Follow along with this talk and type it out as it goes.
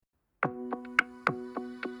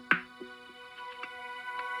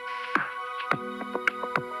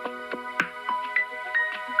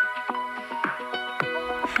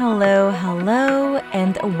Hello, hello,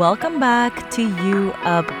 and welcome back to You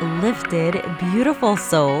Uplifted Beautiful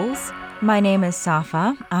Souls. My name is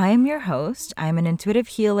Safa. I am your host. I'm an intuitive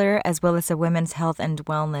healer as well as a women's health and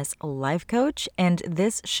wellness life coach. And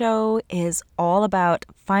this show is all about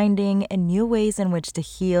finding new ways in which to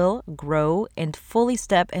heal, grow, and fully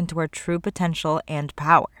step into our true potential and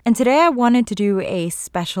power. And today I wanted to do a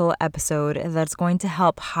special episode that's going to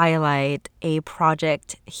help highlight a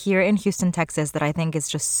project here in Houston, Texas that I think is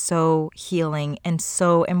just so healing and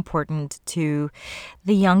so important to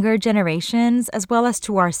the younger generations as well as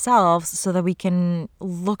to ourselves so that we can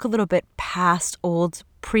look a little bit past old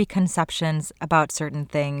preconceptions about certain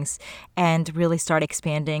things and really start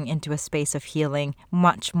expanding into a space of healing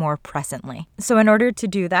much more presently. So in order to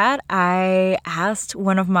do that, I asked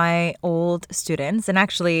one of my old students, and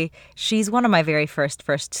actually she's one of my very first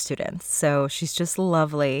students. So she's just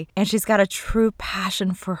lovely and she's got a true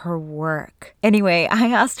passion for her work. Anyway, I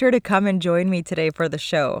asked her to come and join me today for the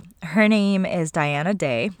show. Her name is Diana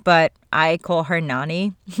Day, but I call her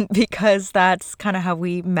Nani because that's kind of how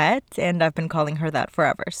we met, and I've been calling her that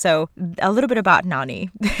forever. So, a little bit about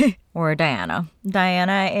Nani or Diana.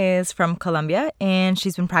 Diana is from Colombia and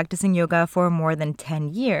she's been practicing yoga for more than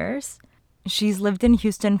 10 years. She's lived in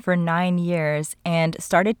Houston for 9 years and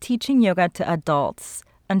started teaching yoga to adults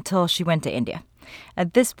until she went to India.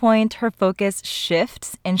 At this point, her focus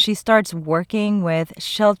shifts and she starts working with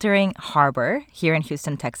Sheltering Harbor here in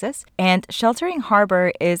Houston, Texas. And Sheltering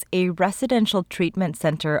Harbor is a residential treatment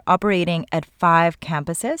center operating at 5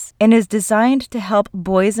 campuses and is designed to help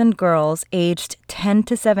boys and girls aged 10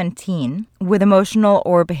 to 17 with emotional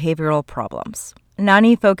or behavioral problems.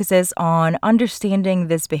 Nani focuses on understanding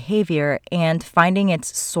this behavior and finding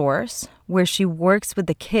its source, where she works with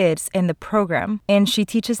the kids in the program, and she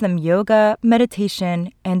teaches them yoga,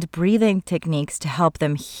 meditation, and breathing techniques to help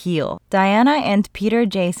them heal. Diana and Peter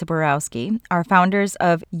J. Saborowski are founders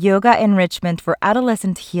of Yoga Enrichment for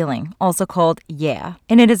Adolescent Healing, also called Yeah,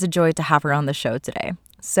 and it is a joy to have her on the show today.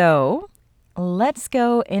 So, let's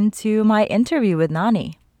go into my interview with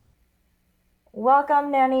Nani.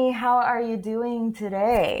 Welcome, Nani. How are you doing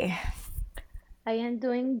today? I am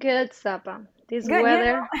doing good, Sapa. This Good,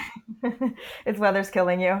 weather, it's weather's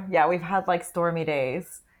killing you. Yeah, we've had like stormy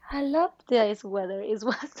days. I love this weather. It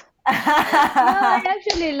was no, I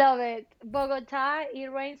actually love it. Bogota, it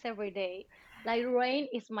rains every day. Like rain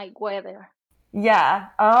is my weather. Yeah.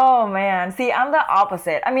 Oh man. See, I'm the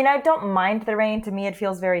opposite. I mean, I don't mind the rain. To me, it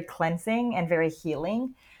feels very cleansing and very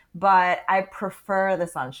healing, but I prefer the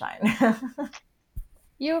sunshine.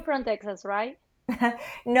 You're from Texas, right?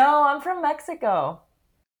 No, I'm from Mexico.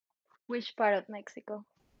 Which part of Mexico?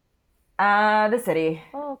 The city.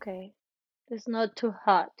 Oh, okay. It's not too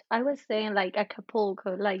hot. I was saying like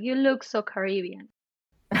Acapulco. Like you look so Caribbean.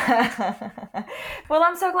 Well,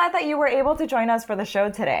 I'm so glad that you were able to join us for the show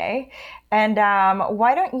today. And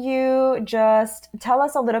why don't you just tell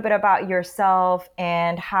us a little bit about yourself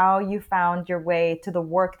and how you found your way to the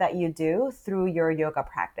work that you do through your yoga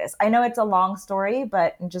practice? I know it's a long story,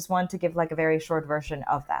 but just want to give like a very short version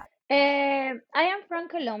of that. I am from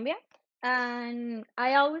Colombia, and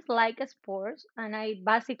I always like sports, and I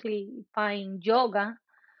basically find yoga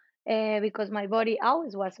because my body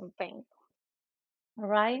always was in pain. All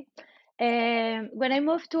right. When I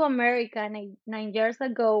moved to America 9 years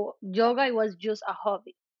ago, yoga was just a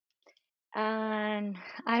hobby. And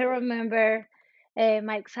I remember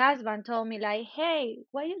my ex-husband told me like, "Hey,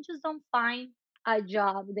 why you just don't find a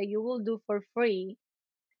job that you will do for free?"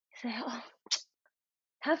 I said, "Oh,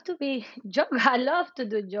 have to be yoga. I love to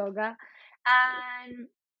do yoga." And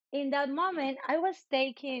in that moment, I was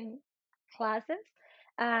taking classes,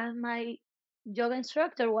 and my yoga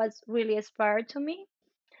instructor was really inspired to me.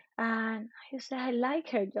 And I used to say, I like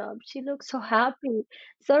her job. She looks so happy,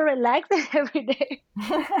 so relaxed every day.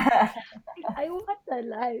 I want that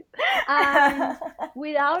life. And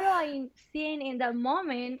without I seeing in that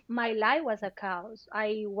moment, my life was a chaos.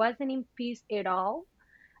 I wasn't in peace at all.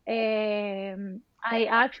 I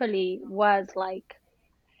actually was like,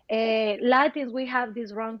 Latins, we have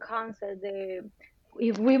this wrong concept.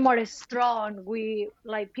 If we're more strong, we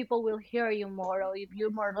like people will hear you more, or if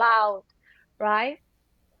you're more loud, right?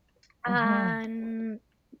 Mhm. And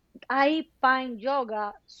I find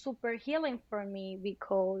yoga super healing for me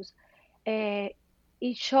because uh,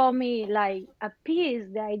 it showed me like a piece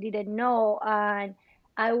that I didn't know, and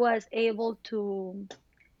I was able to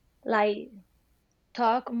like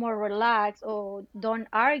talk more relaxed or don't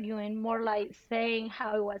arguing, more like saying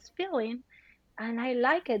how I was feeling, and I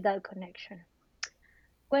liked that connection.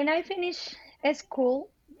 When I finished school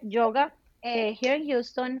yoga here in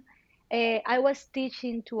Houston, I was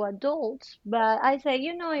teaching to adults, but I said,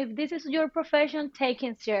 if this is your profession, take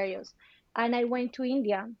it serious. And I went to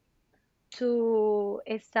India to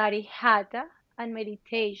study hatha and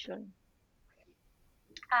meditation.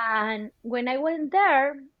 And when I went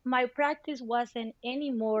there, my practice wasn't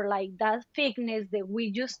anymore like that fitness that we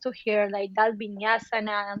used to hear, like that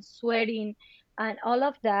vinyasana and sweating and all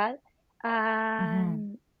of that. Mm-hmm.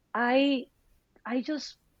 And I I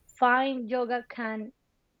just find yoga can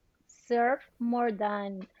serve more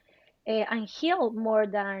than and heal more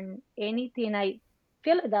than anything I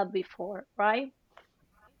feel that before, right?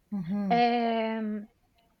 Mm-hmm. Um,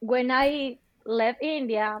 when I left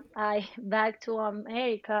India, I back to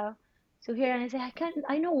America to here, and I said,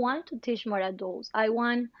 I don't want to teach more adults. I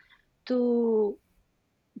want to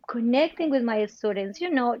connecting with my students.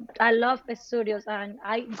 I love studios and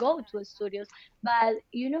I go to studios, but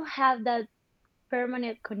have that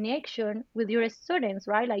permanent connection with your students,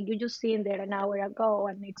 right? Like you just seen there an hour ago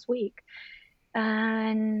and next week.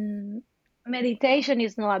 And meditation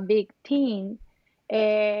is not a big thing.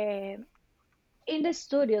 Uh, in the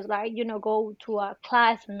studios, like go to a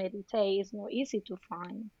class and meditate is not easy to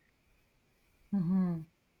find. Mm-hmm.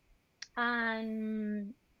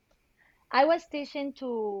 And I was teaching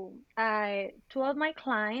to two of my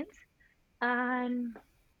clients, and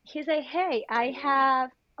he said, "Hey, I have."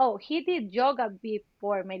 Oh, he did yoga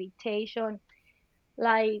before meditation,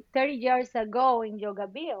 like 30 years ago in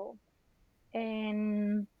Yogaville,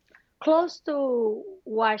 and close to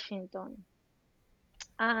Washington.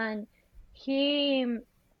 And he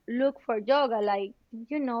looked for yoga, like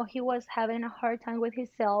he was having a hard time with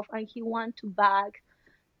himself, and he want to back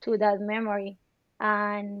to that memory.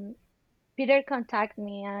 And Peter contacted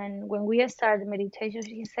me, and when we started meditation,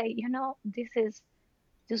 he said, this is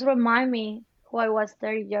just remind me who I was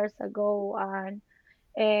 30 years ago. And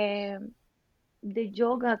um, the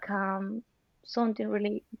yoga come something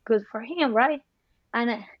really good for him, right?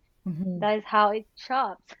 And Mm-hmm. that is how it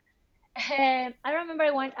chops. I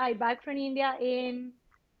remember when I back from India in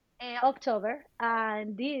October,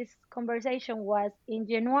 and this conversation was in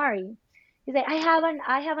January. He said, "I have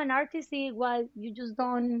an RTC. Well, you just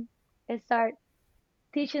don't start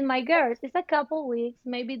teaching my girls. It's a couple weeks.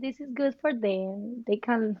 Maybe this is good for them. They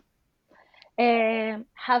can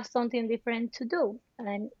have something different to do."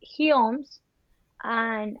 And he owns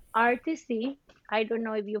an RTC. I don't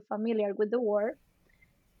know if you're familiar with the word.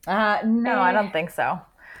 No, I Uh, don't think so.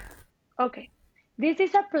 okay, this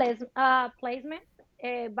is a placement.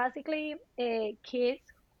 Basically, kids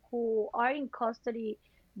who are in custody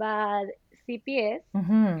by CPS,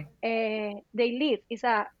 Mm-hmm. they live. It's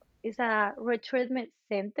a retreatment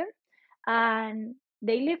center, and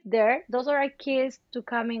they live there. Those are kids to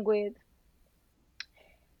coming with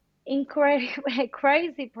incredible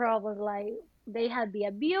crazy problems, like they had the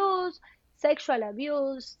abuse,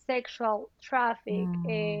 sexual traffic,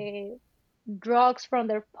 Mm. drugs from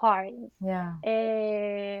their parents. Yeah.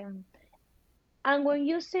 Um and when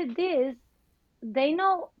you see this, they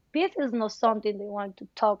know this is not something they want to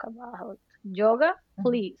talk about. Yoga,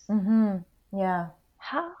 please. Mm-hmm. Yeah.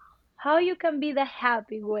 How how you can be that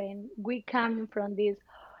happy when we coming from this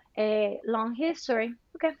long history?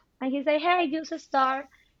 Okay, and he said, "Hey, I just start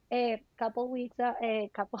a couple weeks, a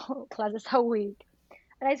couple classes a week."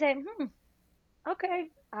 And I said, okay.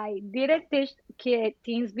 I didn't teach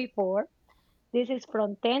teens before. This is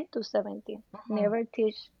from 10 to 17. Never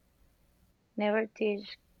teach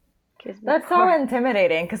kids That's so before.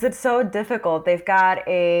 intimidating because it's so difficult. They've got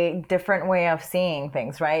a different way of seeing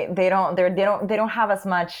things, right? They don't have as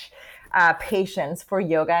much patience for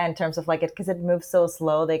yoga in terms of like it because it moves so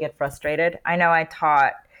slow. They get frustrated. I know I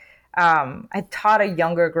taught a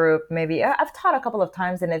younger group. Maybe I've taught a couple of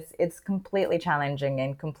times, and it's completely challenging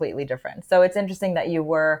and completely different. So it's interesting that you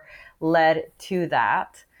were led to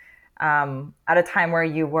that at a time where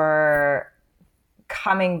you were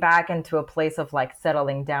coming back into a place of like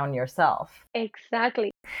settling down yourself. Exactly.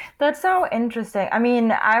 That's so interesting. I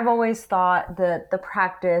mean, I've always thought that the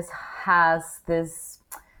practice has this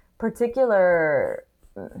particular,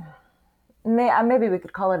 maybe we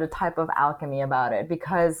could call it a type of alchemy about it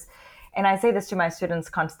because, and I say this to my students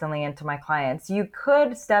constantly and to my clients, you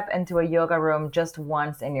could step into a yoga room just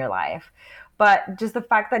once in your life. But just the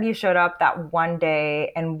fact that you showed up that one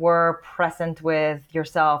day and were present with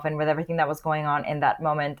yourself and with everything that was going on in that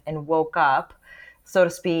moment and woke up, so to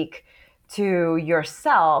speak, to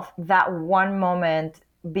yourself, that one moment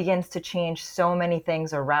begins to change so many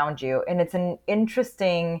things around you. And it's an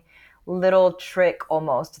interesting little trick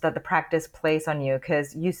almost that the practice plays on you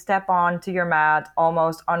because you step onto your mat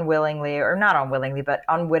almost unwillingly, or not unwillingly, but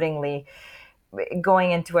unwittingly,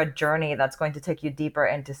 going into a journey that's going to take you deeper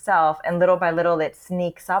into self, and little by little it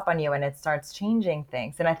sneaks up on you and it starts changing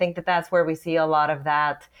things. And I think that that's where we see a lot of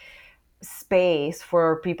that space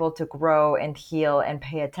for people to grow and heal and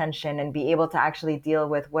pay attention and be able to actually deal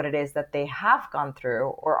with what it is that they have gone through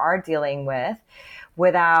or are dealing with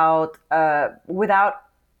without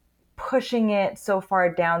pushing it so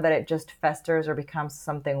far down that it just festers or becomes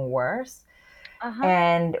something worse. Uh-huh.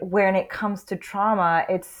 And when it comes to trauma,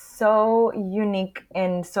 it's so unique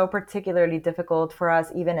and so particularly difficult for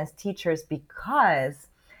us, even as teachers, because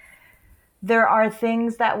there are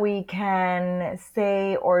things that we can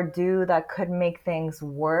say or do that could make things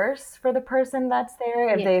worse for the person that's there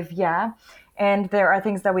if Yes. they've, yeah. And there are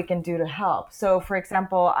things that we can do to help. So, for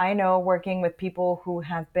example, I know working with people who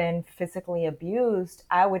have been physically abused,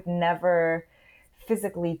 I would never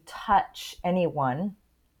physically touch anyone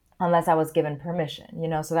unless I was given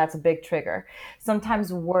permission, so that's a big trigger.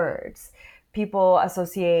 Sometimes words, people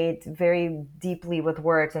associate very deeply with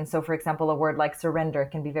words. And so, for example, a word like surrender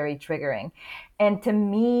can be very triggering. And to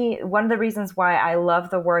me, one of the reasons why I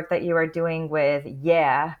love the work that you are doing with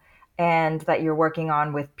Yeah, and that you're working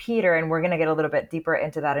on with Peter, and we're going to get a little bit deeper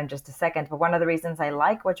into that in just a second. But one of the reasons I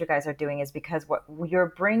like what you guys are doing is because what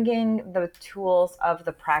you're bringing the tools of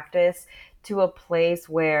the practice to a place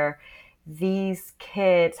where these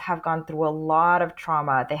kids have gone through a lot of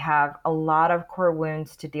trauma. They have a lot of core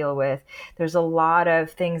wounds to deal with. There's a lot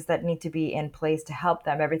of things that need to be in place to help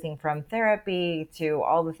them, everything from therapy to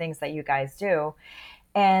all the things that you guys do.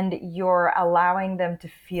 And you're allowing them to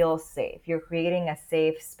feel safe. You're creating a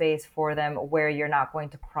safe space for them where you're not going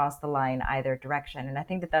to cross the line either direction. And I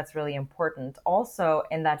think that that's really important. Also,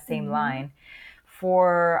 in that same Mm-hmm. line,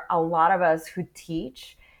 for a lot of us who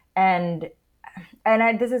teach, and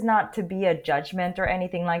this is not to be a judgment or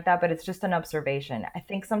anything like that, but it's just an observation. I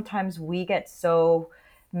think sometimes we get so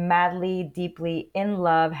madly, deeply in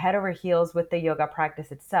love, head over heels with the yoga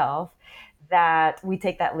practice itself that we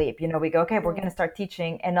take that leap. We go, okay, we're going to Yes. start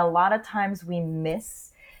teaching. And a lot of times we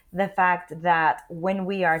miss the fact that when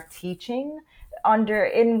we are teaching, under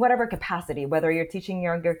in whatever capacity, whether you're teaching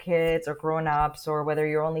younger kids or grown-ups, or whether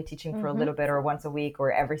you're only teaching for a Mm-hmm. little bit or once a week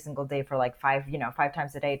or every single day for like five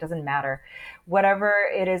times a day, it doesn't matter. Whatever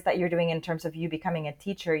it is that you're doing in terms of you becoming a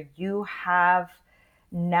teacher, you have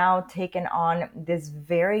now taken on this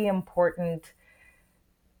very important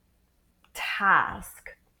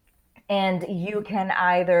task, and you can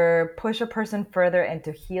either push a person further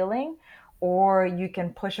into healing, or you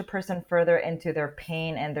can push a person further into their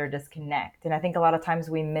pain and their disconnect. And I think a lot of times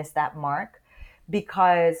we miss that mark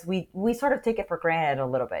because we sort of take it for granted a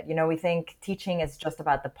little bit. We think teaching is just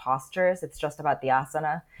about the postures, it's just about the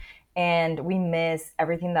asana, and we miss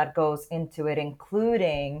everything that goes into it,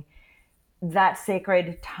 including that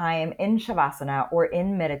sacred time in shavasana or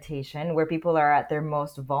in meditation where people are at their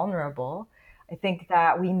most vulnerable. I think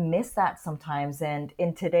that we miss that sometimes. And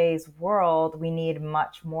in today's world, we need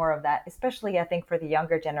much more of that, especially I think for the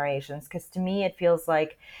younger generations, because to me, it feels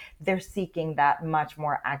like they're seeking that much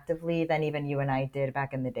more actively than even you and I did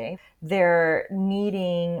back in the day. They're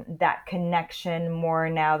needing that connection more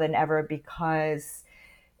now than ever because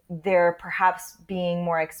they're perhaps being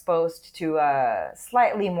more exposed to a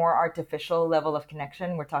slightly more artificial level of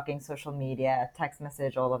connection. We're talking social media, text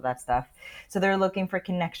message, all of that stuff. So they're looking for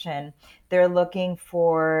connection. They're looking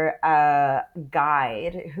for a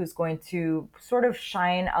guide who's going to sort of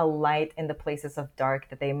shine a light in the places of dark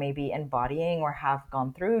that they may be embodying or have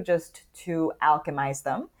gone through, just to alchemize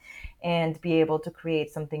them and be able to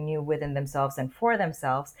create something new within themselves and for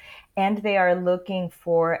themselves. And they are looking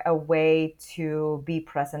for a way to be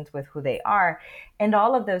present with who they are. And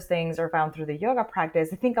all of those things are found through the yoga practice.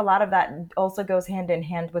 I think a lot of that also goes hand in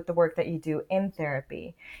hand with the work that you do in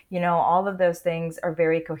therapy. All of those things are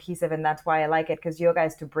very cohesive. And that's why I like it, because yoga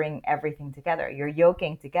is to bring everything together. You're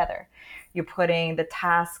yoking together. You're putting the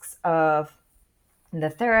tasks of the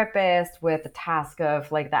therapist with the task of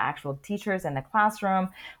like the actual teachers in the classroom,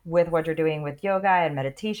 with what you're doing with yoga and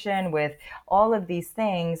meditation, with all of these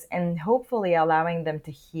things, and hopefully allowing them to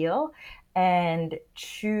heal and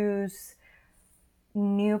choose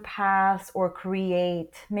new paths, or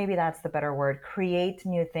create, maybe that's the better word, create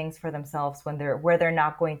new things for themselves when they're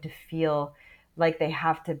not going to feel like they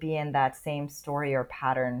have to be in that same story or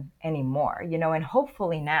pattern anymore. And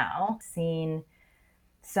hopefully now seeing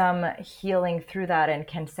some healing through that, and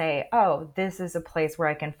can say, oh, this is a place where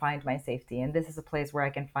I can find my safety, and this is a place where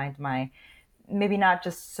I can find my, maybe not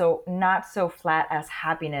so flat as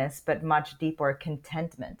happiness, but much deeper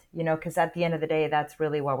contentment, because at the end of the day, that's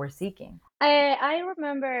really what we're seeking. I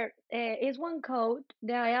remember is one quote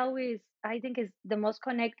that I think is the most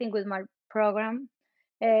connecting with my program.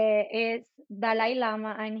 is Dalai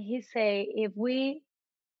Lama, and he say if we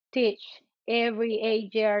teach every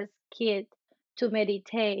 8 years kid to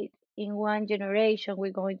meditate in one generation,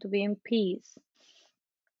 we're going to be in peace.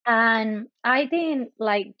 And I think,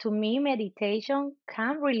 like, to me, meditation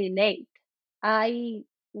can relate. I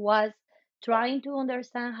was trying to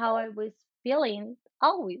understand how I was feeling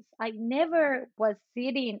always. I never was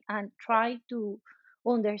sitting and trying to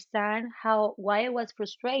understand how why I was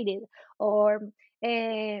frustrated, or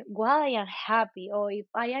why I am happy, or if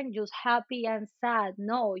I am just happy and sad.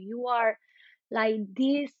 No, you are like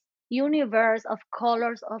this universe of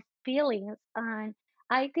colors of feelings. And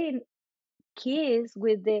I think kids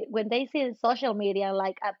with the when they see in social media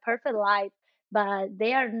like a perfect life, but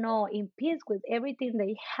they are not in peace with everything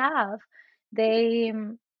they have, they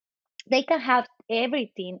they can have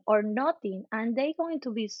everything or nothing, and they're going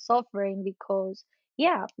to be suffering because,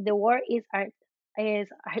 yeah, the world is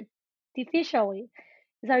artificially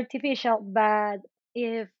it's artificial. But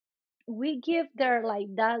if we give their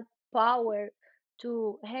like that power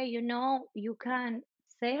to, hey, you can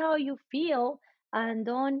say how you feel, and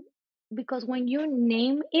don't, because when you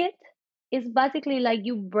name it, it's basically like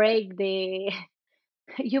you break the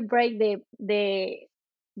you break the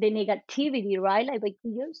negativity, right? Like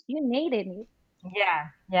you needed it. Yeah,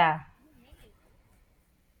 yeah.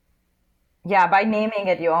 Yeah, by naming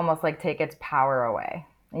it, you almost like take its power away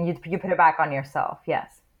and you put it back on yourself.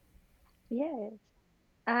 Yes. Yes.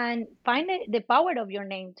 And find the power of your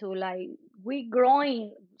name too. Like we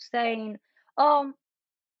growing saying, um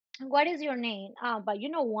what is your name? But you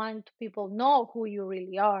don't want people know who you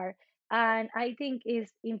really are. And I think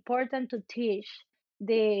it's important to teach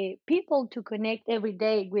the people to connect every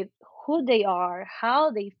day with who they are,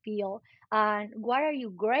 how they feel, and what are you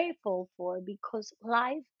grateful for. Because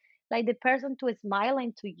life, like the person to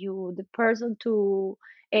smiling to you, the person to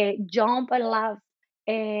jump and laugh,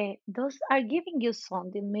 those are giving you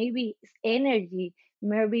something. Maybe it's energy,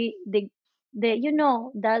 maybe the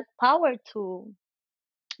that power to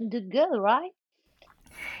do good, right?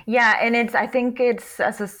 Yeah, and I think it's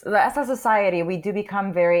as a society, we do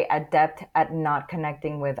become very adept at not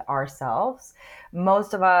connecting with ourselves.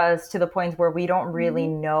 Most of us to the point where we don't really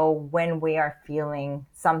Hmm. know when we are feeling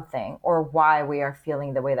something or why we are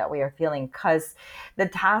feeling the way that we are feeling. Because the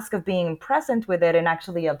task of being present with it and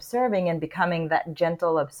actually observing and becoming that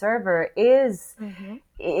gentle observer Hmm.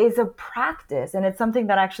 is a practice, and it's something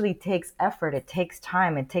that actually takes effort, it takes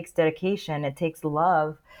time, it takes dedication, it takes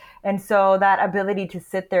love. And so that ability to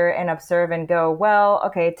sit there and observe and go, well,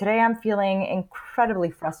 okay, today I'm feeling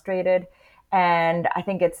incredibly frustrated, and I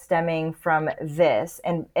think it's stemming from this,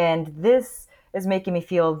 and this is making me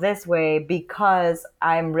feel this way because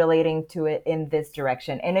I'm relating to it in this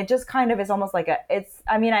direction. And it just kind of is almost like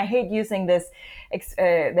I mean, I hate using this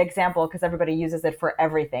example because everybody uses it for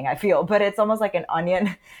everything, I feel, but it's almost like an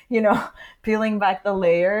onion, you know, peeling back the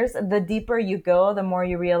layers. The deeper you go, the more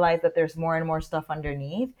you realize that there's more and more stuff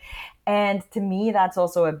underneath. And to me, that's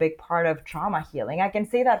also a big part of trauma healing. I can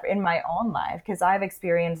say that in my own life because I've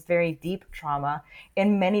experienced very deep trauma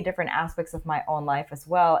in many different aspects of my own life as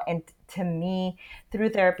well. And to me, through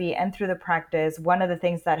therapy and through the practice, one of the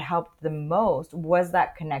things that helped the most was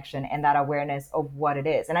that connection and that awareness of what it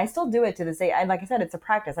is. And I still do it to this day. And like I said, it's a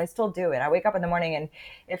practice. I still do it. I wake up in the morning, and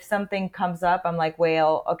if something comes up, I'm like,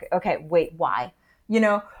 well, okay, wait, why? You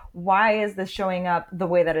know, why is this showing up the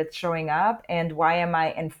way that it's showing up, and why am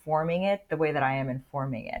I informing it the way that I am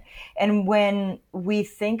informing it? And when we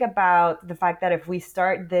think about the fact that if we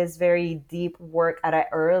start this very deep work at an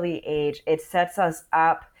early age, it sets us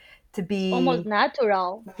up to Almost be,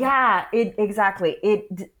 natural. yeah, it exactly,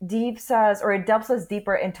 deeps us, or it delves us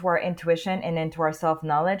deeper into our intuition and into our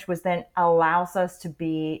self-knowledge, which then allows us to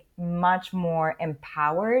be much more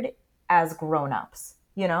empowered as grown-ups,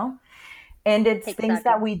 you know. And it's things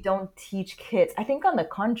that Exactly. we don't teach kids. I think, on the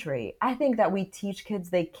contrary, I think that we teach kids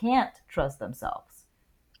they can't trust themselves.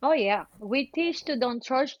 Oh yeah, we teach to don't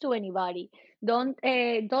trust to anybody. Don't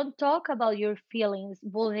talk about your feelings.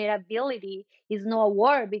 Vulnerability is not a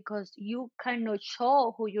word because you cannot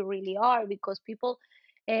show who you really are because people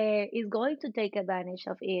is going to take advantage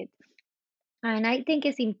of it. And I think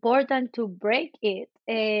it's important to break it.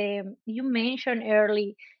 You mentioned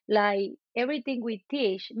early, like everything we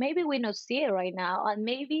teach, maybe we don't see it right now, and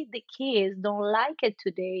maybe the kids don't like it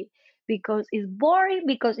today because it's boring,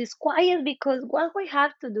 because it's quiet, because well, we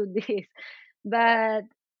have to do this. But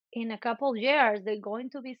in a couple of years, they're going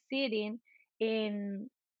to be sitting in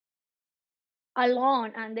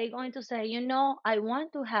alone, and they're going to say, I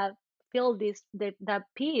want to have feel that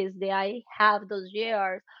peace that I have those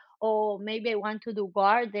years. Or maybe I want to do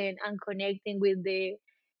garden and connecting with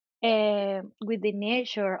with the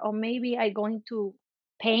nature, or maybe I going to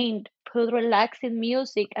paint, put relaxing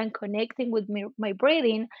music and connecting with my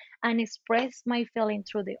breathing and express my feeling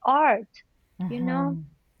through the art. You know,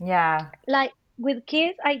 Hmm. Yeah. like with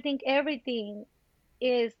kids, I think everything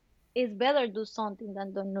is is better do something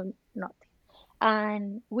than do nothing.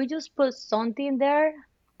 And we just put something there,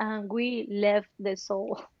 and we left the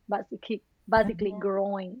soul basically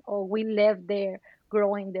growing, or we left there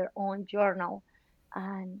growing their own journal.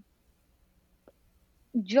 And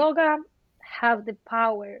yoga have the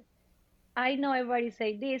power. I know everybody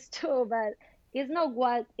say this too, but it's not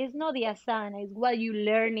the asana, it's what you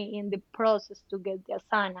learning in the process to get the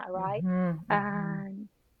asana, right? Hmm. Hmm. And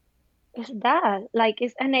it's that, like,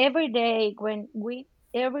 it's an everyday, when we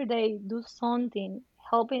every day do something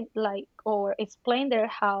helping, like, or explain there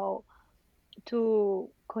how to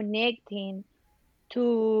connecting,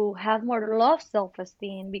 to have more love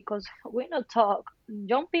self-esteem, because we not talk,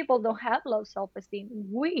 young people don't have low self-esteem.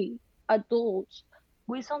 We adults,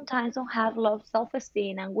 we sometimes don't have low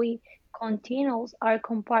self-esteem, and we continues are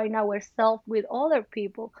comparing ourselves with other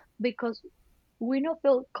people because we don't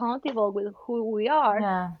feel comfortable with who we are.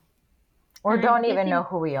 Yeah. Or And don't it's even know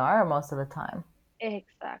who we are most of the time.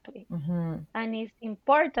 exactly, Hmm. and it's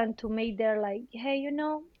important to make there, like,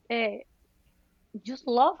 hey, just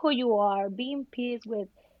love who you are, be in peace with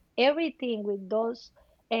everything, with those,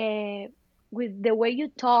 uh, with the way you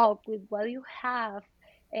talk, with what you have,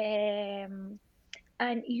 um,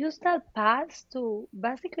 and use that past to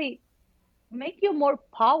basically make you more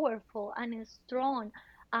powerful and strong,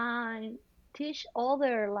 and teach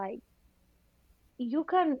other, like, you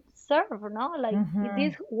can serve, no, like, if Hmm.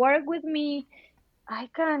 this work with me, I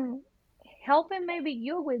can helping maybe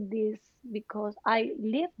you with this, because I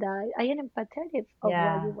live that. I am empathetic of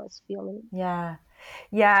what you Yeah. was feeling. Yeah.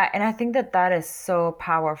 Yeah. And I think that that is so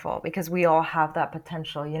powerful because we all have that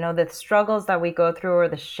potential. You know, the struggles that we go through, or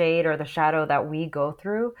the shade or the shadow that we go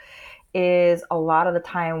through, is a lot of the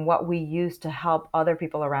time what we use to help other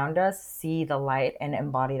people around us see the light and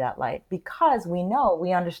embody that light, because we know,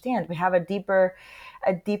 we understand, we have a deeper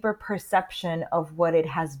perception of what it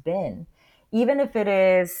has been, even if it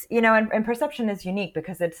is, and perception is unique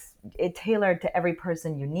because it tailored to every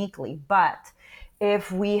person uniquely. But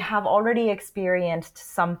if we have already experienced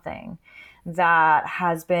something that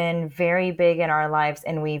has been very big in our lives,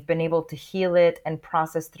 and we've been able to heal it and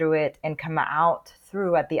process through it and come out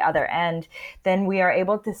through at the other end, then we are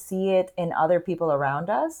able to see it in other people around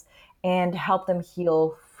us and help them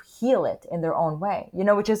heal it in their own way.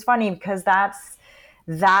 Which is funny because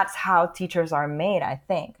that's how teachers are made. I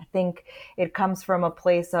think it comes from a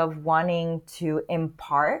place of wanting to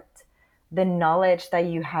impart the knowledge that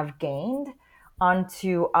you have gained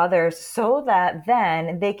onto others so that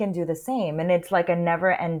then they can do the same, and it's like a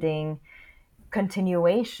never ending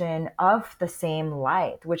continuation of the same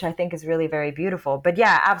light, which I think is really very beautiful. But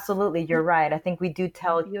yeah, absolutely, you're right. I think we do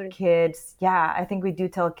tell Beautiful. kids, yeah, I think we do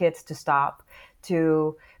tell kids to stop,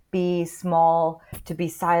 to be small, to be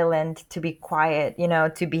silent, to be quiet,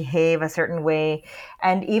 to behave a certain way.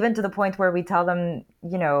 And even to the point where we tell them,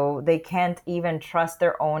 they can't even trust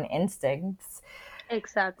their own instincts.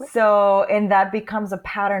 Exactly. So, and that becomes a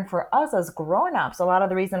pattern for us as grown-ups. A lot of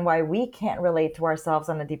the reason why we can't relate to ourselves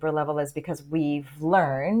on a deeper level is because we've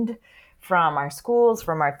learned from our schools,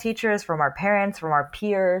 from our teachers, from our parents, from our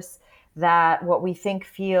peers, that what we think,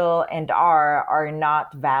 feel, and are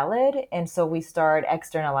not valid. And so we start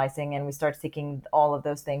externalizing and we start seeking all of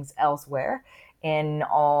those things elsewhere in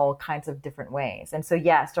all kinds of different ways. And so,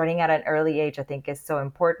 yeah, starting at an early age, I think, is so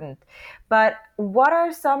important. But what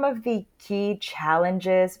are some of the key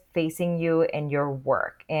challenges facing you in your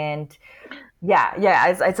work? And yeah,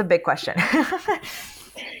 it's a big question.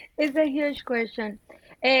 It's a huge question.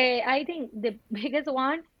 I think the biggest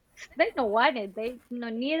one, they don't want it. They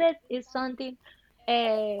don't need it. Is something,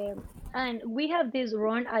 uh, and we have this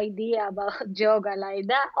wrong idea about yoga, like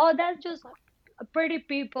that. Oh, that's just pretty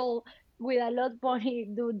people with a lot of money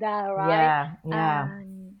do that, right? Yeah, yeah.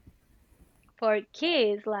 And for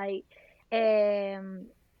kids, like, um,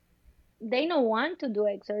 they don't want to do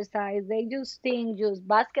exercise. They just think just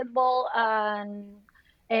basketball and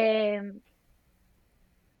um,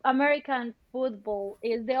 American football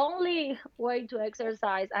is the only way to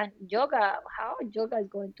exercise. And yoga, how yoga is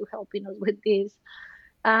going to helping us with this?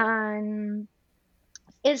 And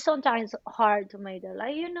it's sometimes hard to make it,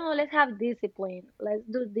 like, let's have discipline, let's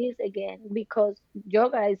do this again, because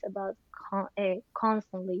yoga is about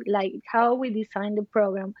constantly, like how we designed the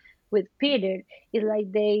program with Peter. Is like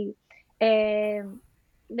um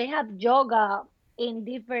they have yoga in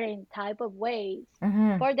different type of ways,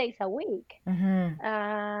 Mm-hmm. 4 days a week. Mm-hmm.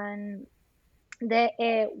 And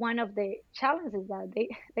the one of the challenges that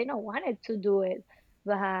they don't wanted to do it,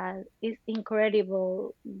 but it's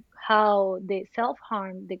incredible how the self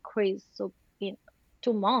harm decreased. So in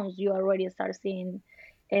 2 months, you already start seeing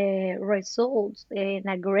results in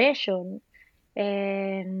aggression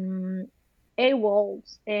and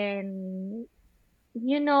AWOLs, and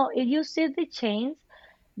you see the change.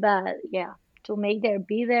 But yeah, to make there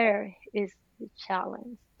be there is the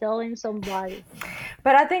challenge. Telling somebody.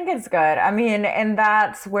 But I think it's good. I mean, and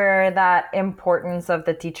that's where that importance of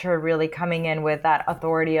the teacher really coming in with that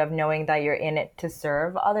authority of knowing that you're in it to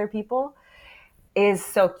serve other people is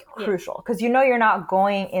so Yes. crucial, because you're not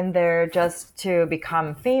going in there just to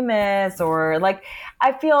become famous, or like,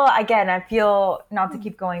 I feel not to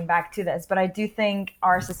keep going back to this, but I do think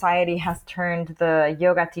our society has turned the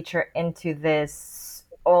yoga teacher into this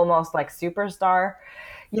almost like superstar,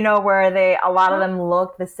 where a lot of Oh, them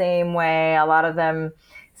look the same way, a lot of them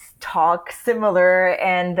talk similar,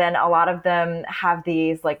 and then a lot of them have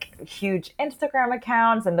these like huge Instagram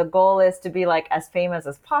accounts, and the goal is to be like as famous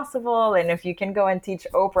as possible, and if you can go and teach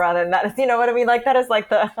Oprah, then that is, you know what I mean, like that is like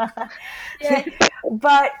the yeah.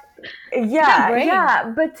 but It's a yeah, dream.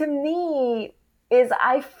 yeah, but to me is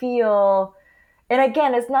I feel, and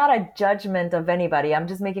again, it's not a judgment of anybody, I'm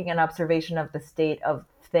just making an observation of the state of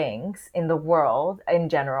things in the world in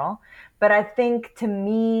general, but I think to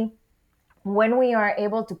me, when we are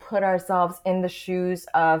able to put ourselves in the shoes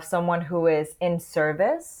of someone who is in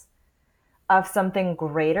service of something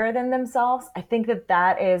greater than themselves, I think that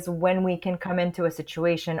that is when we can come into a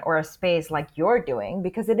situation or a space like you're doing,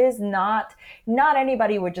 because it is not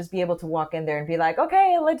anybody would just be able to walk in there and be like,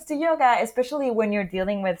 okay, let's do yoga, especially when you're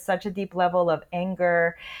dealing with such a deep level of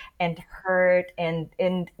anger and hurt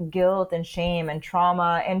and guilt and shame and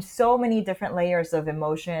trauma and so many different layers of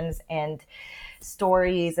emotions and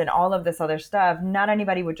stories and all of this other stuff. Not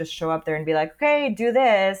anybody would just show up there and be like, okay, do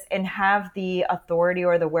this, and have the authority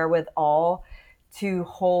or the wherewithal to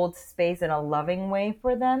hold space in a loving way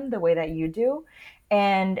for them the way that you do.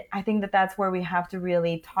 And I think that that's where we have to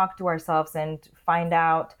really talk to ourselves and find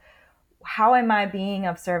out, how am I being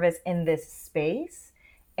of service in this space?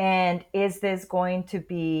 And is this going to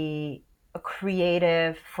be a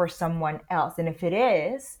creative for someone else? And if it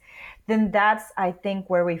is, then that's, I think,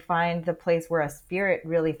 where we find the place where a spirit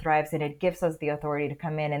really thrives, and it gives us the authority to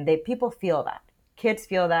come in, and people feel that. Kids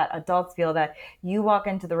feel that, adults feel that. You walk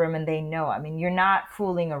into the room and they know. I mean, you're not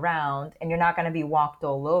fooling around, and you're not going to be walked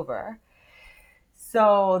all over.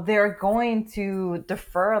 So they're going to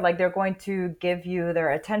defer, like they're going to give you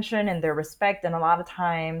their attention and their respect. And a lot of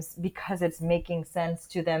times, because it's making sense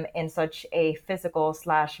to them in such a physical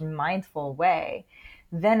slash mindful way,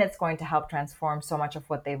 then it's going to help transform so much of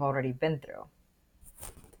what they've already been through.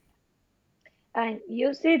 And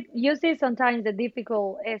you see sometimes the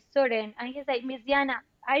difficult student, and he's like, Miss Diana,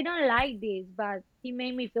 I don't like this, but he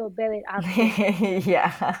made me feel better after.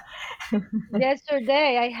 Yeah.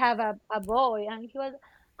 Yesterday, I have a boy, and he was,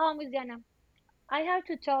 oh, Miss Diana, I have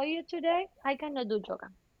to tell you today, I cannot do yoga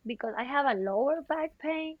because I have a lower back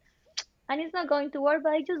pain, and it's not going to work,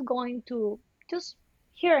 but I just going to just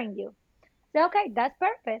hearing you. So, okay, that's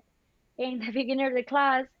perfect. In the beginning of the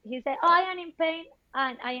class, he said, oh, I am in pain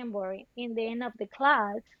and I am worried. In the end of the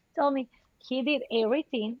class, told me he did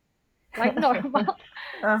everything like normal.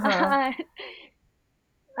 Uh-huh. and,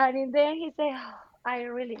 and in the end, he said, oh, I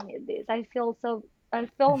really need this. I feel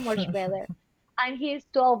much better. And he's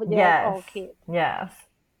 12-year Yes. old kid. Yes.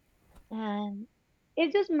 And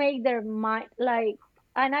it just make their mind like,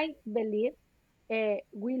 and I believe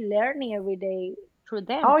we learning every day through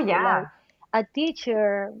them Oh, too. Like yeah. a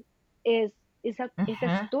teacher is is a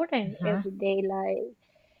Mm-hmm. student Mm-hmm. every day. Like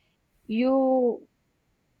you,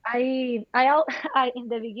 I in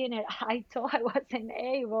the beginning I thought I wasn't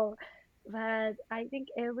able, but I think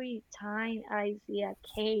every time I see a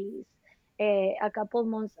case. A couple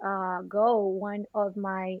months ago, one of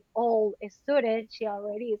my old students, she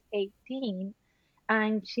already is 18,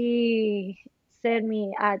 and she sent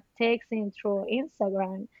me a texting through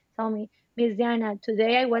Instagram, tell me, Miss Diana,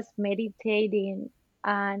 today I was meditating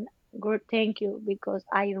and good thank you because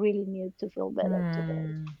I really need to feel better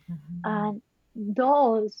today. Mm-hmm. And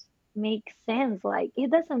those make sense. Like it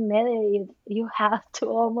doesn't matter if you have to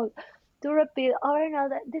almost to repeat over and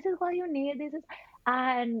over, this is what you need, this is,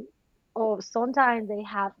 and or sometimes they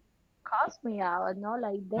have cussed me out, no,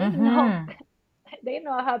 like they know Mm-hmm. they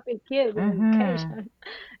know how to kill with Mm-hmm. education.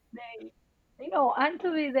 They they know and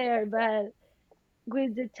to be there, but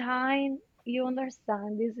with the time you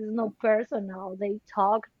understand this is not personal. They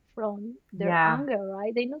talk from their Yeah. anger,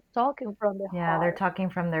 right? They're not talking from the Yeah, they're heart. talking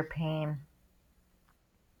from their pain.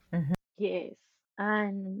 Hmm. Yes.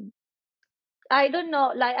 And I don't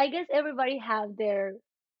know, like I guess everybody have their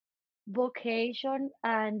vocation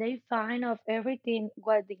and they find of everything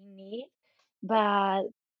what they need. But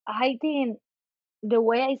I think the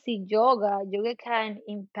way I see yoga, yoga can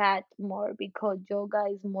impact more because yoga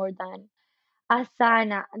is more than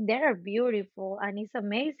asana. They're beautiful and it's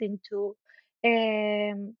amazing too.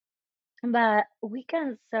 Um, but we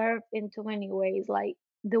can serve in too many ways. Like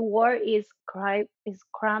the word is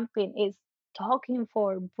cramping, is talking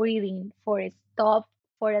for breathing, for a stop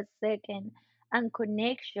for a second, and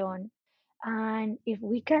connection. And if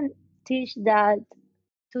we can teach that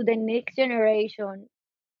to the next generation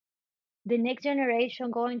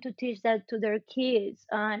going to teach that to their kids.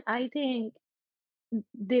 And I think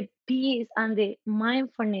the peace and the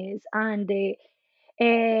mindfulness and the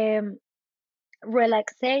um,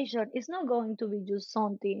 relaxation is not going to be just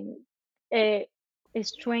something uh,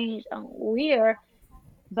 strange and weird,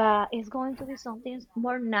 but it's going to be something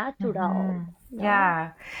more natural, no?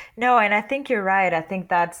 Yeah. No, and I think you're right. I think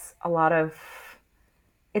that's a lot of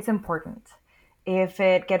it's important. If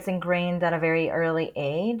it gets ingrained at a very early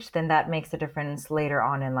age, then that makes a difference later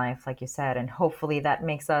on in life, like you said. And hopefully that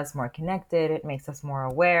makes us more connected. It makes us more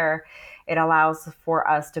aware. It allows for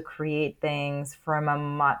us to create things from a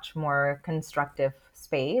much more constructive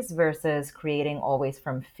space versus creating always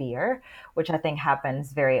from fear, which I think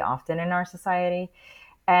happens very often in our society.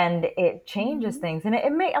 And it changes Hmm. things, and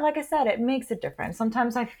it may, like I said, it makes a difference.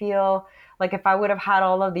 Sometimes I feel like if I would have had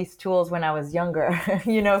all of these tools when I was younger,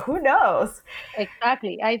 who knows.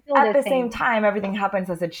 Exactly, I feel At the the same same. time, everything happens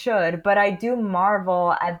as it should, but I do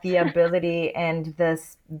marvel at the ability and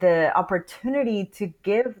the opportunity to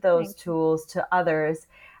give those Thank you. tools to others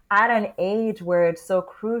at an age where it's so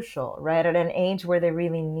crucial, right? At an age where they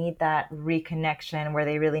really need that reconnection, where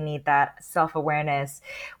they really need that self-awareness,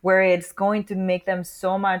 where it's going to make them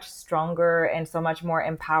so much stronger and so much more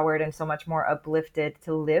empowered and so much more uplifted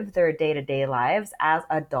to live their day-to-day lives as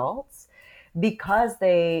adults because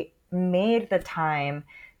they made the time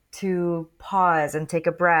to pause and take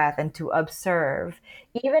a breath and to observe,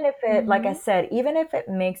 even if it, like I Hmm. said, even if it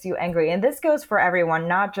makes you angry. And this goes for everyone,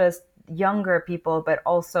 not just younger people, but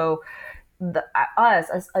also us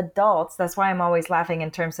as adults. That's why I'm always laughing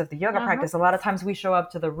in terms of the yoga Uh-huh. practice. A lot of times we show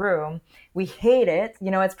up to the room, we hate it,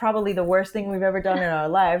 it's probably the worst thing we've ever done in our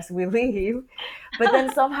lives, we leave, but then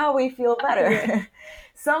somehow we feel Yeah. better.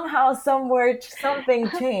 Somehow somewhere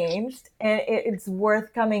something changed, and it's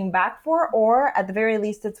worth coming back for, or at the very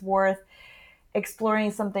least it's worth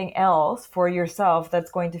exploring something else for yourself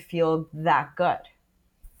that's going to feel that good.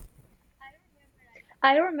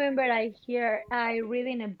 I remember I read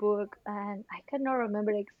in a book and I cannot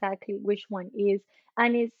remember exactly which one is,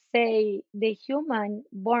 and it say the human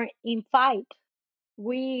born in fight.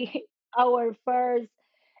 We our first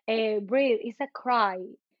breath is a cry.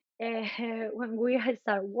 When we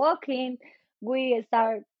start walking, we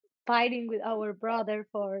start fighting with our brother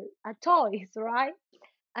for a toys, right?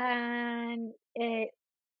 And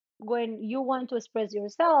when you want to express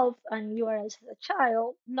yourself and you are as a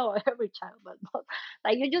child, no, every child, but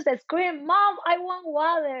like you just scream, "Mom, I want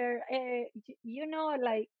water!"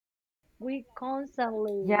 Like we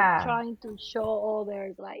constantly Yeah. trying to show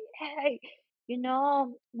others, like, "Hey,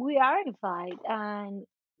 we are in fight." And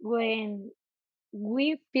when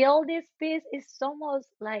we feel this peace, it's almost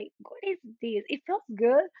like, "What is this?" It feels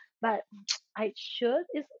good, but I should.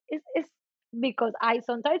 It's because I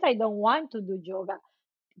sometimes I don't want to do yoga,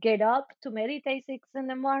 get up to meditate 6 in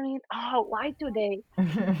the morning. Oh, why today?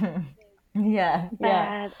 Yeah,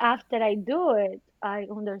 yeah. But after I do it, I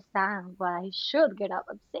understand why I should get up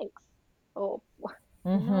at 6. Oh,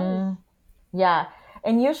 it's Yeah.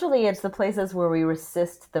 And usually it's the places where we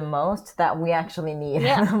resist the most that we actually need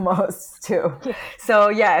yeah, the most too. yeah, So,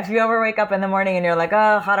 yeah, if you ever wake up in the morning and you're like,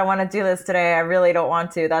 oh, I don't want to do this today, I really don't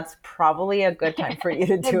want to, that's probably a good time for you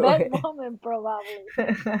to the do best it. moment probably.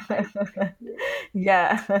 Like, yeah.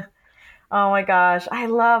 Yeah. Oh my gosh, I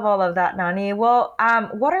love all of that, Nani. Well,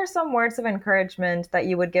 what are some words of encouragement that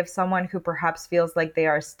you would give someone who perhaps feels like they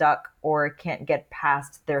are stuck or can't get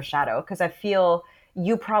past their shadow? Because I feel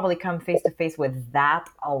you probably come face to face with that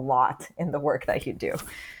a lot in the work that you do.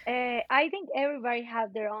 I think everybody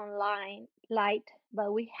have their own light,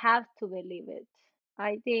 but we have to believe it.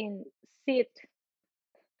 I think sit,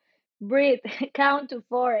 breathe, count to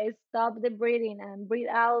four, stop the breathing, and breathe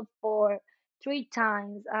out for 3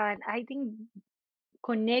 times. And I think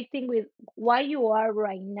connecting with what you are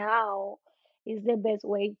right now is the best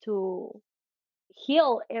way to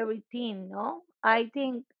heal everything, no? I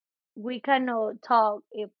think we cannot talk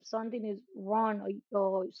if something is wrong,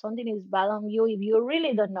 or something is bad on you if you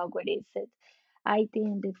really don't know what is it. I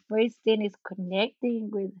think the first thing is connecting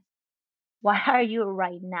with what are you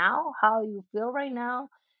right now, how you feel right now,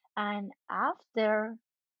 and after,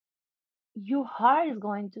 your heart is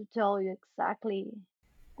going to tell you exactly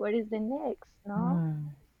what is the next. No,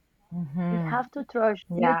 we Mm-hmm. have to trust.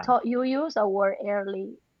 You Yeah. taught you use a word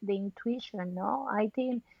early, the intuition. No, I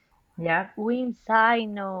think Yeah. we inside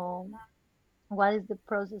know what is the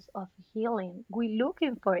process of healing. We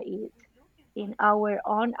looking for it in our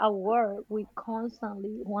own aware. We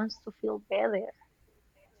constantly wants to feel better.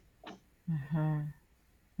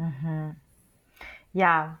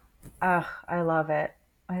 Yeah. Ugh, I love it.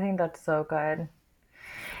 I think that's so good.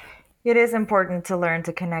 It is important to learn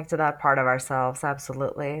to connect to that part of ourselves.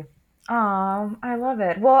 Absolutely. I love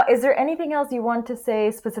it. Well, is there anything else you want to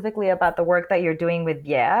say specifically about the work that you're doing with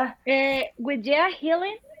Yeah? With Yeah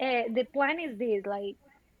Healing, the plan is this: like,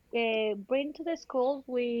 bring to the schools.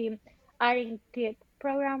 We are in TIP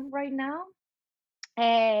program right now,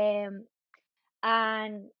 um,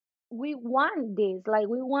 and we want this. Like,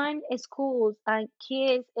 we want schools and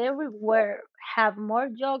kids everywhere have more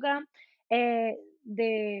yoga.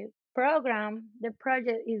 The the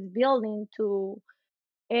project is building to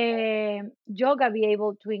yoga be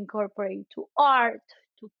able to incorporate to art,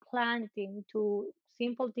 to planting, to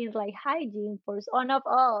simple things like hygiene for some of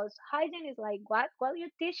us. Hygiene is like, what you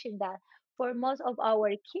teaching that for most of our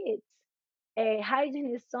kids.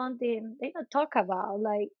 Hygiene is something they don't talk about,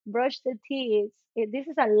 like brush the teeth. This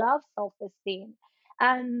is a love self-esteem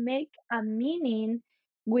and make a meaning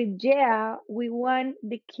with. Yeah, we want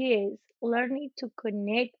the kids learning to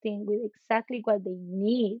connecting with exactly what they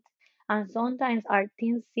need, and sometimes are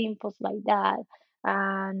things simple like that.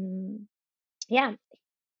 And yeah,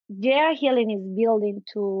 their healing is building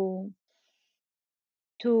to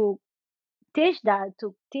teach that,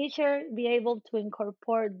 to teacher be able to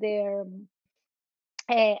incorporate their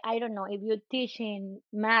I don't know, if you're teaching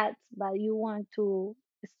maths but you want to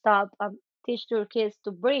stop teach your kids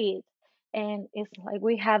to breathe, and it's like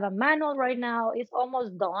we have a manual right now. It's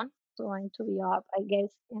almost done, going to be up, I guess,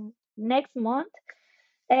 in next month.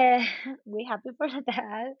 uh, we happy for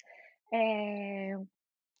that. um,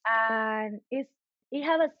 and it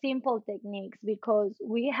have a simple techniques because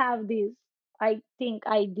we have this, I think,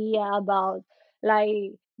 idea about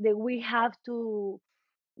like that we have to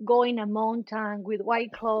go in a mountain with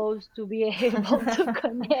white clothes to be able to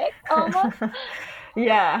connect almost.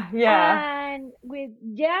 Yeah, yeah. And with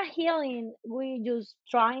Yeah Healing, we just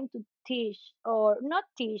trying to teach, or not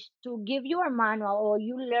teach, to give you a manual, or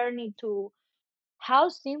you learning to how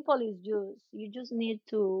simple is just you just need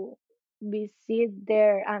to be sit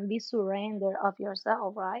there and be surrender of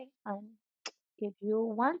yourself, right? And if you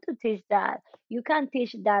want to teach that, you can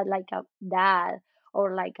teach that like a dad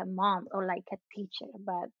or like a mom or like a teacher.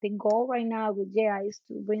 But the goal right now with Jaya is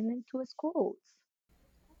to bring them to schools.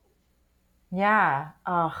 Yeah.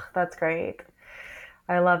 Oh, that's great.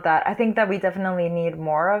 I love that. I think that we definitely need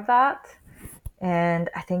more of that. And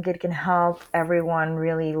I think it can help everyone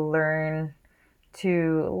really learn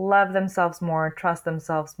to love themselves more, trust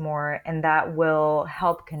themselves more, and that will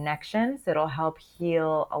help connections. It'll help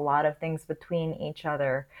heal a lot of things between each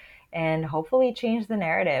other and hopefully change the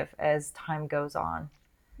narrative as time goes on.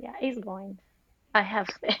 Yeah, it's going. I have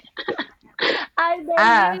said. I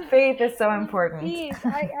Ah, believe faith is so it important. is.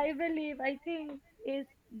 I believe. I think is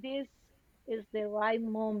this is the right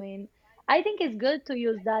moment. I think it's good to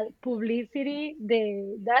use that publicity,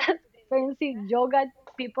 the that fancy yoga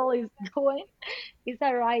people is doing. It's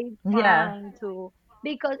a right Yeah. time to,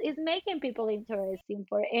 because it's making people interesting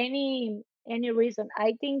for any reason.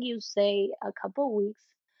 I think you say a couple weeks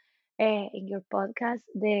in your podcast,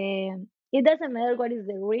 the it doesn't matter what is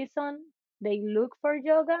the reason they look for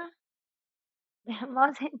yoga. The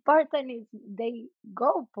most important is they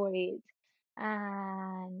go for it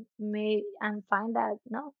and find that,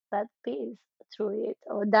 no, that peace through it,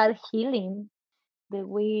 or that healing that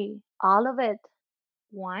we all of it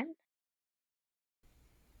want.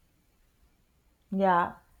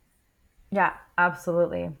 Yeah. Yeah,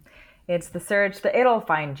 absolutely. It's the search that it'll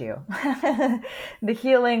find you. The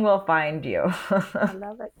healing will find you. I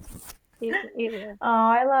love it. It will. Oh,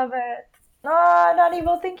 I love it. Oh, Nani,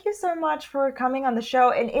 well, thank you so much for coming on the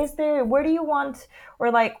show. And is there, where do you want, or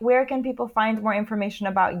like, where can people find more information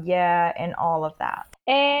about Yeah and all of that?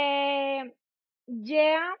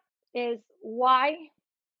 Yeah, is YEHAH.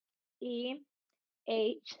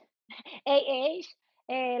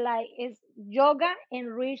 Like, is yoga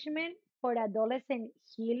enrichment for adolescent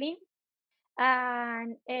healing,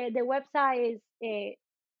 and the website is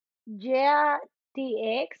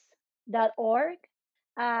jtx.org.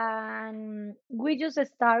 And we just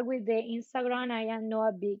start with the Instagram. I am not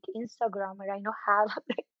a big Instagrammer. I know how.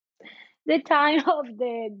 the time of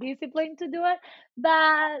the discipline to do it.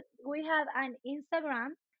 But we have an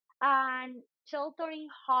Instagram, and Sheltering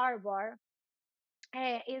Harbor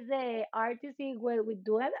is the artist where we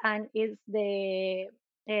do it, and is the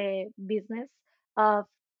business of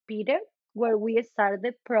Peter, where we started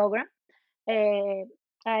the program, uh,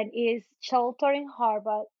 and is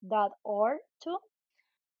shelteringharbor.org too.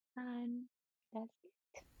 And that's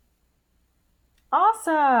it.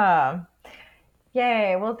 Awesome.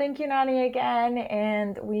 Yay. Well, thank you, Nani, again,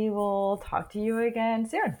 and we will talk to you again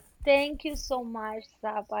soon. Thank you so much,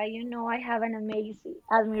 Sapa. You know, I have an amazing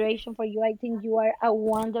admiration for you. I think you are a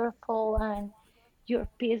wonderful, and your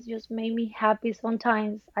piece just made me happy.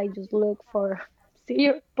 Sometimes I just look for see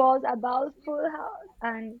your post about Full House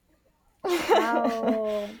and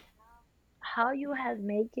how you have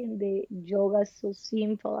making the yoga so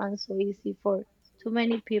simple and so easy for so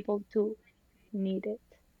many people to need it.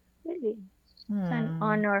 Really, it's an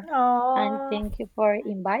honor, and Aw. thank you for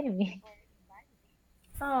inviting me.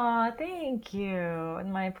 Aw, thank you.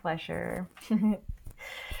 My pleasure. All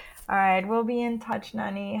right, we'll be in touch,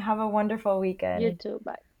 Nani. Have a wonderful You weekend. too.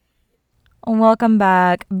 Bye. Welcome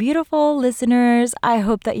back, beautiful listeners. I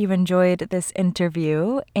hope that you've enjoyed this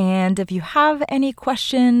interview. And if you have any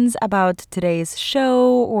questions about today's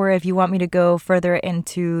show, or if you want me to go further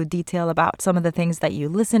into detail about some of the things that you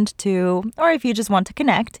listened to, or if you just want to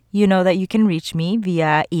connect, you know that you can reach me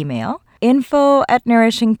via email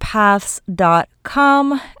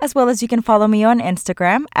info@nourishingpaths.com, as well as you can follow me on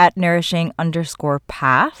Instagram at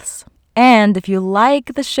nourishing_paths. And if you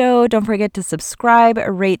like the show, don't forget to subscribe,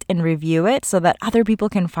 rate, and review it so that other people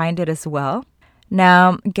can find it as well.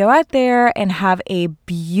 Now, go out there and have a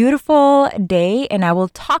beautiful day, and I will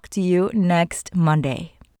talk to you next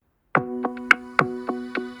Monday.